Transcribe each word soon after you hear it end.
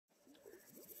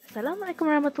Assalamualaikum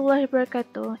warahmatullahi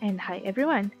wabarakatuh, and hi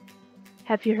everyone.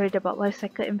 Have you heard about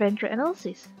lifecycle inventory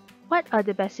analysis? What are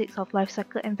the basics of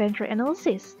lifecycle inventory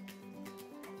analysis?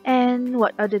 And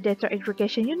what are the data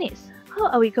aggregation units? How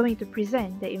are we going to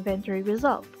present the inventory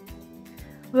result?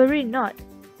 Worry not,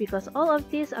 because all of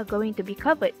these are going to be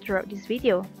covered throughout this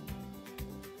video.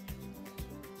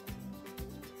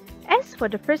 As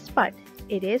for the first part,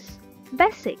 it is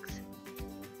basics.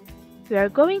 We are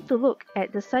going to look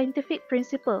at the scientific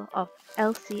principle of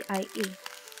LCIA.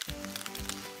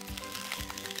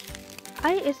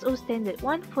 ISO standard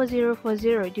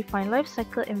 14040 define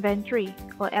lifecycle inventory,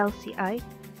 or LCI,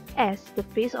 as the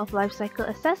phase of lifecycle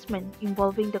assessment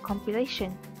involving the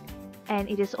compilation,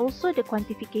 and it is also the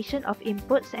quantification of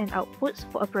inputs and outputs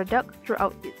for a product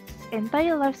throughout its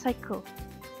entire lifecycle.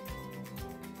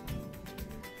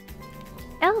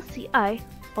 LCI,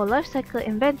 or lifecycle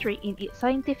inventory in its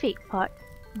scientific part,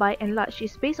 by and large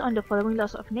is based on the following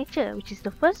laws of nature, which is the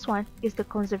first one is the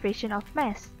conservation of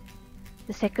mass.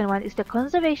 The second one is the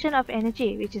conservation of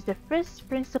energy, which is the first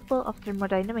principle of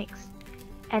thermodynamics.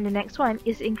 And the next one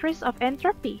is increase of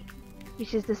entropy,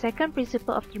 which is the second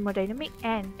principle of thermodynamics.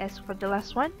 And as for the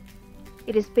last one,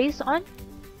 it is based on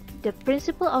the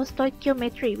principle of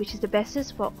stoichiometry, which is the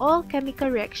basis for all chemical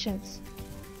reactions.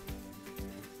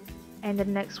 And the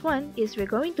next one is we're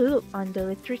going to look on the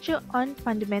literature on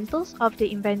fundamentals of the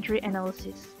inventory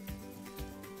analysis.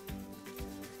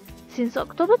 Since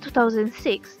October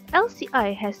 2006,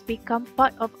 LCI has become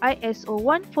part of ISO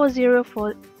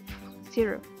 14040,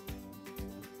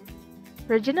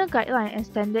 regional guideline and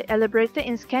standard elaborated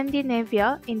in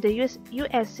Scandinavia in the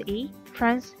USA,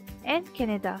 France, and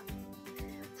Canada.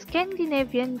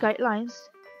 Scandinavian guidelines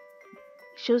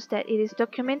shows that it is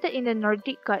documented in the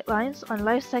Nordic Guidelines on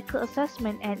Life Cycle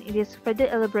Assessment, and it is further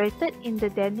elaborated in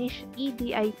the Danish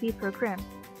EDIP program.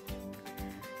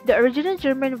 The original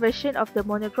German version of the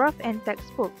monograph and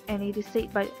textbook, and it is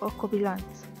said by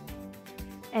Okobilans.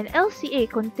 And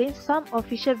LCA contains some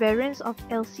official variants of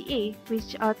LCA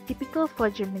which are typical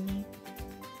for Germany.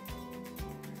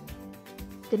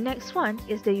 The next one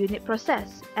is the unit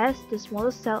process as the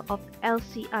smallest cell of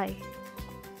LCI.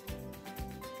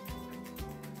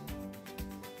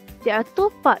 There are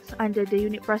two parts under the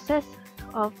unit process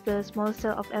of the small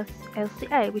cell of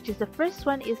LCI, which is the first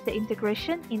one is the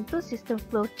integration into system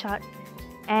flow chart,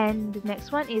 and the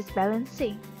next one is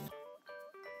balancing.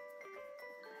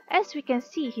 As we can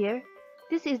see here,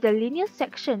 this is the linear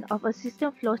section of a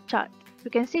system flow chart.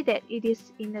 We can see that it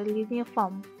is in a linear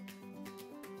form.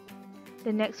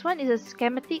 The next one is a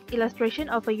schematic illustration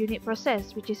of a unit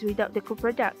process, which is without the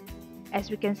co-product. As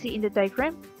we can see in the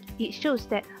diagram, it shows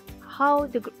that how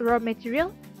the raw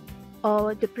material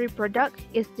or the pre-product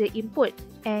is the input,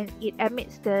 and it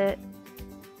emits the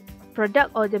product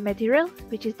or the material,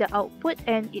 which is the output,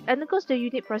 and it undergoes the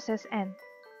unit process end.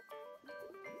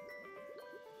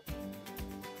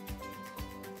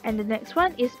 And the next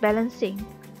one is balancing,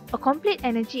 a complete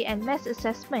energy and mass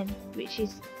assessment, which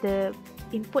is the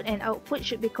input and output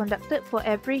should be conducted for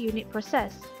every unit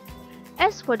process.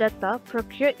 As for data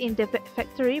procured in the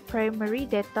factory primary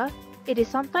data, it is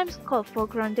sometimes called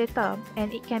foreground data,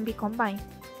 and it can be combined.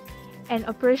 An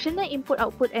operational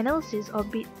input-output analysis or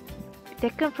be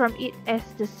taken from it as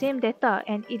the same data,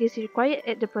 and it is required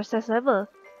at the process level.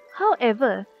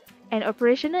 However, an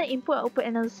operational input-output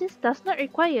analysis does not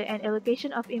require an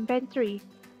allocation of inventory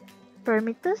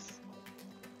parameters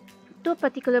to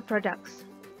particular products.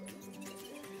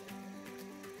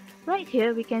 Right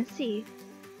here, we can see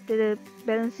the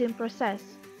balancing process,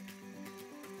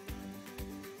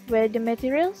 where the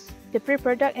materials, the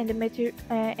pre-product and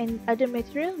the other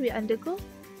material will undergo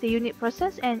the unit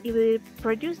process, and it will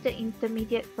produce the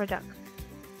intermediate product.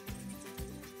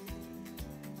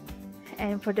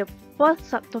 And for the fourth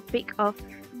subtopic of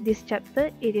this chapter,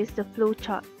 it is the flow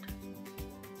chart.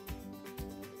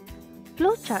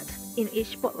 Flow chart. In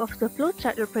each block of the flow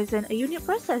chart represents a unit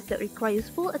process that requires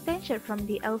full attention from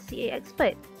the LCA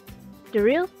expert. The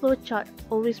real flow chart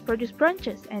always produces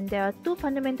branches, and there are two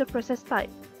fundamental process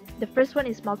types. The first one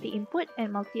is multi-input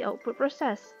and multi-output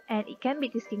process, and it can be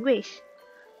distinguished.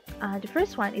 The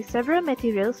first one is several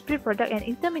materials, pre-product and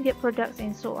intermediate products,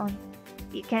 and so on.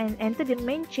 It can enter the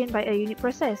main chain by a unit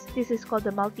process. This is called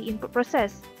the multi-input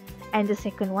process. And the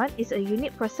second one is a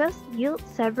unit process yields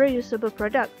several usable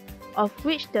products, of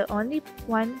which the only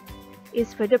one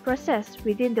is further processed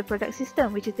within the product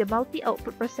system, which is the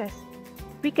multi-output process.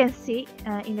 We can see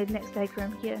in the next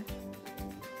diagram here.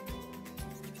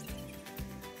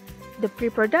 The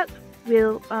pre-product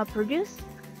will produce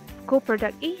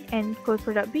co-product A and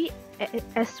co-product B,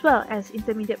 as well as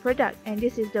intermediate product, and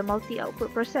this is the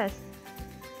multi-output process.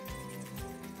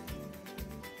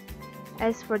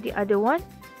 As for the other one,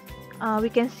 we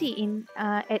can see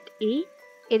at A,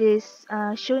 it is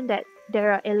shown that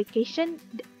there are allocation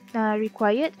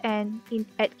required, and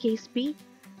at case B,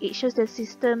 it shows the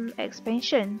system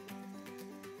expansion.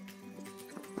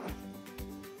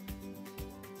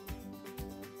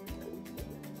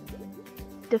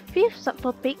 The fifth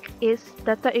subtopic is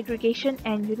data aggregation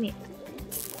and unit.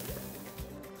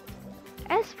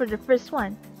 As for the first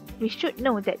one, we should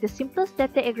know that the simplest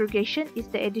data aggregation is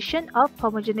the addition of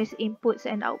homogeneous inputs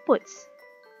and outputs.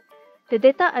 The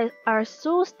data are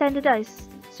so standardized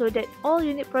so that all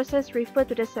unit processes refer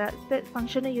to the selected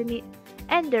functional unit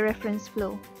and the reference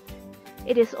flow.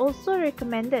 It is also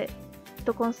recommended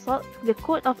to consult the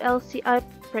Code of LCI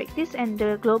practice and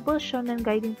the Global Shonen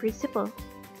Guiding Principle.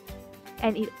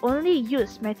 And it only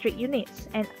uses metric units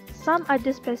and some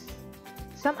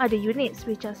other units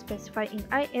which are specified in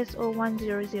ISO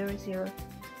 1000.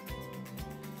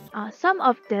 Some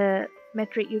of the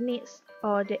metric units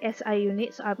or the SI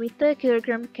units are meter,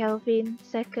 kilogram, Kelvin,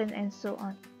 second, and so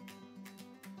on.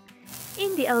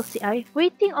 In the LCI,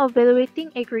 weighting or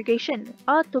valuating aggregation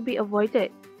are to be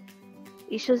avoided.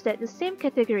 It shows that the same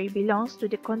category belongs to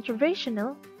the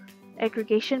conservational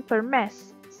aggregation per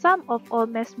mass, sum of all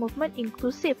mass movement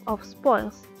inclusive of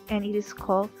spoils, and it is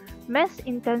called Mass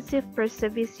Intensive Per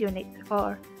Service Unit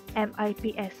or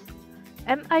MIPS.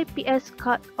 MIPS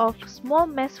cut off small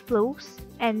mass flows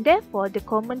and therefore the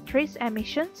common trace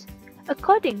emissions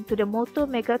according to the motto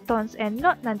megatons and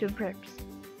not nanographs.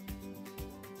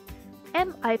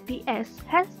 MIPS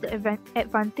has the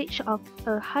advantage of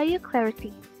a higher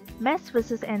clarity, mass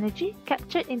versus energy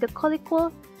captured in the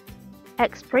colloquial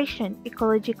expression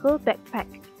ecological backpack,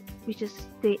 which is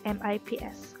the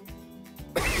MIPS.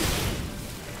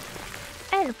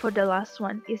 And for the last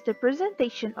one is the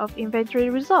presentation of inventory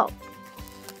result.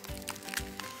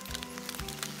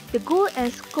 The goal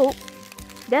and scope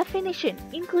definition,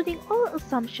 including all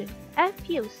assumptions,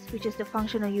 FUs, which is the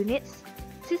functional units,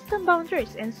 system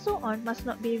boundaries, and so on, must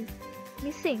not be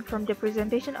missing from the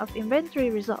presentation of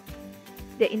inventory result.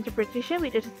 The interpretation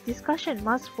with the discussion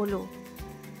must follow.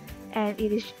 And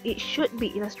it should be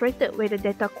illustrated where the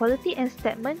data quality and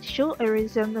statement show a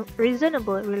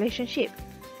reasonable relationship.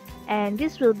 And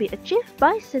this will be achieved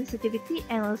by sensitivity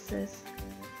analysis.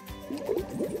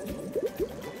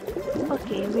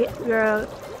 Okay, we are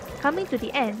coming to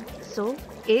the end, so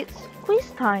it's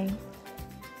quiz time.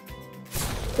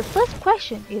 The first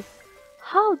question is,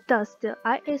 how does the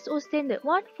ISO standard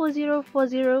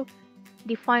 14040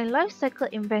 define life cycle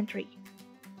inventory?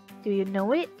 Do you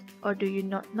know it or do you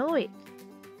not know it?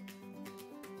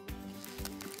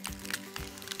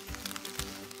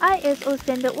 ISO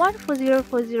standard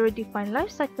 14040 define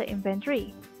life cycle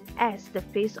inventory as the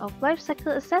phase of life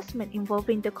cycle assessment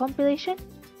involving the compilation,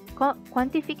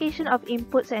 quantification of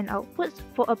inputs and outputs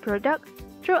for a product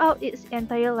throughout its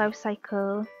entire life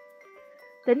cycle.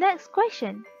 The next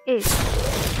question is,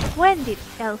 when did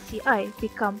LCI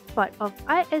become part of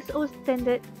ISO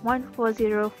standard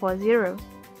 14040?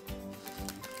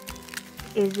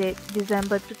 Is it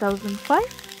December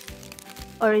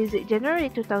 2005? Or is it January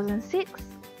 2006?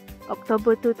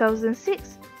 October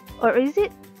 2006? Or is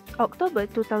it October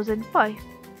 2005?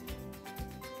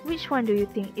 Which one do you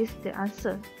think is the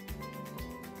answer?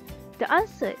 The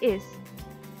answer is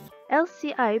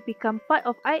LCI became part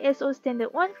of ISO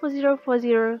standard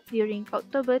 14040 during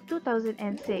October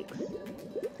 2006.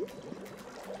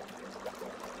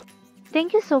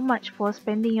 Thank you so much for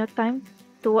spending your time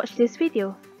to watch this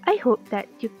video. I hope that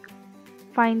you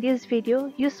find this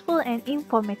video useful and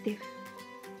informative.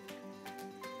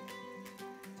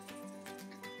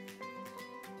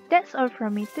 That's all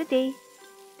from me today.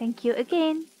 Thank you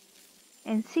again,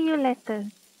 and see you later.